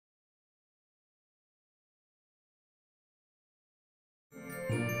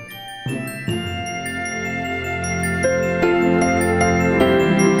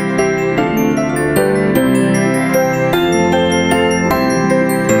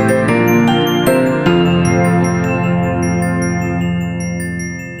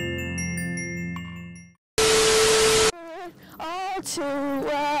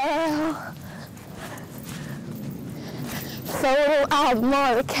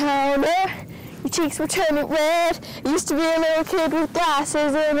counter. Your cheeks were turning red. You used to be a little kid with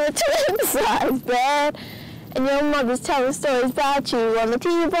glasses in a twin-size bed. And your mother's telling stories about you on the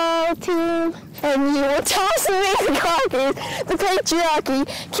T-ball team. And you were tossing me the copies, the patriarchy,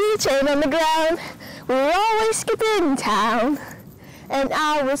 keychain on the ground. We were always skipping town. And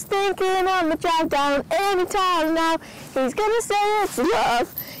I was thinking on the drive down any time now, he's gonna say it's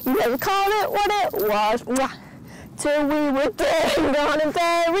love. You never called it what it was. Mwah. Till we were dead and gone and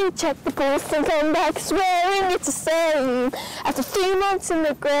buried. Check the pulse and come back swearing it's the same. After 3 months in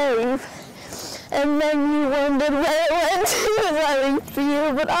the grave. And then you wondered where it went to as I reached for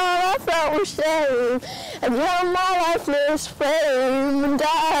you, but all I felt was shame. And you held my lifeless frame, and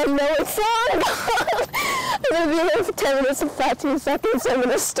I know it's all gone. I'm going to be here for 10 minutes and 15 seconds, so I'm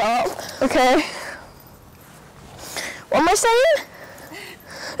going to stop. Okay. What am I saying?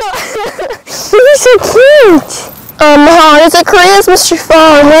 You're so cute. My heart is a Christmas tree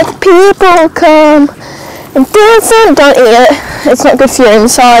farm where the people come and dance and don't eat it. It's not good for your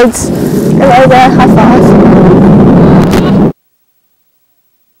insides. Hello there, high five.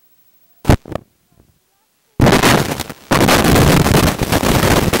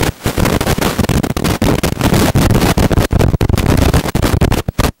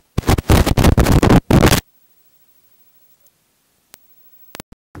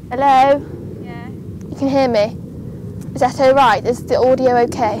 Hello? Yeah. You can hear me? Is that alright? Is the audio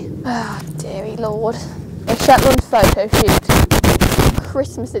okay? Oh, dearie Lord. A Shetland photo shoot.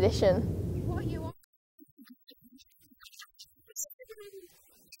 Christmas edition. What are you on?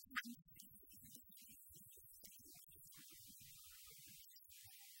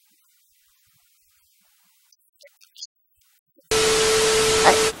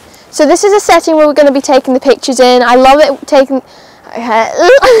 Right. So this is a setting where we're going to be taking the pictures in. I love it taking...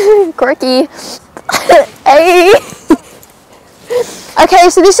 Okay. Quirky. Hey. Okay,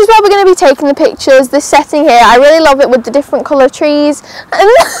 so this is where we're going to be taking the pictures, this setting here. I really love it with the different colour trees.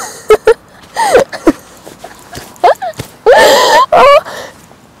 Oh.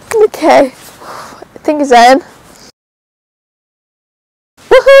 Okay, I think it's in.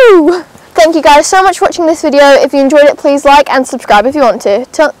 Woohoo! Thank you guys so much for watching this video. If you enjoyed it, please like and subscribe if you want to.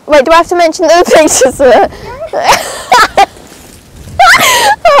 Wait, do I have to mention the other pictures there?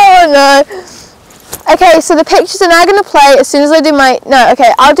 Oh no. Okay, so the pictures are now going to play as soon as I do my... No,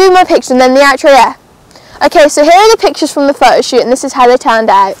 okay, I'll do my picture and then the outro, yeah. Okay, so here are the pictures from the photo shoot and this is how they turned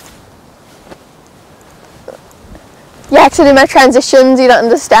out. Yeah, because I do my transitions, you don't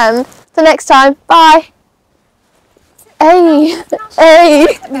understand. Till next time, bye. Hey,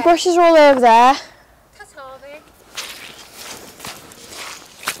 hey, the brushes are all over there.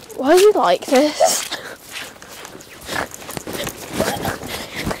 Why do you like this?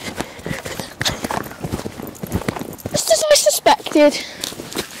 Just as I suspected.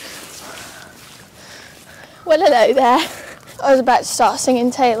 Well, hello there. I was about to start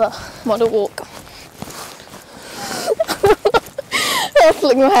singing Taylor, Model Walk. I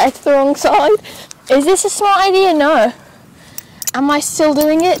flicked my hair to the wrong side. Is this a smart idea? No. Am I still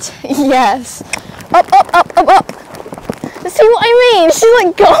doing it? Yes. Up, up, up, up, up. See what I mean? She's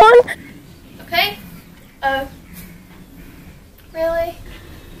like gone. Okay. Oh. Really?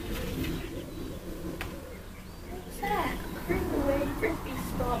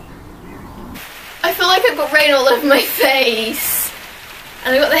 I feel like I've got rain all over my face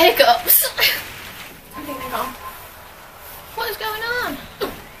and I've got the hiccups. I think they're gone. What is going on?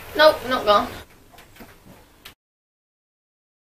 Nope, not gone.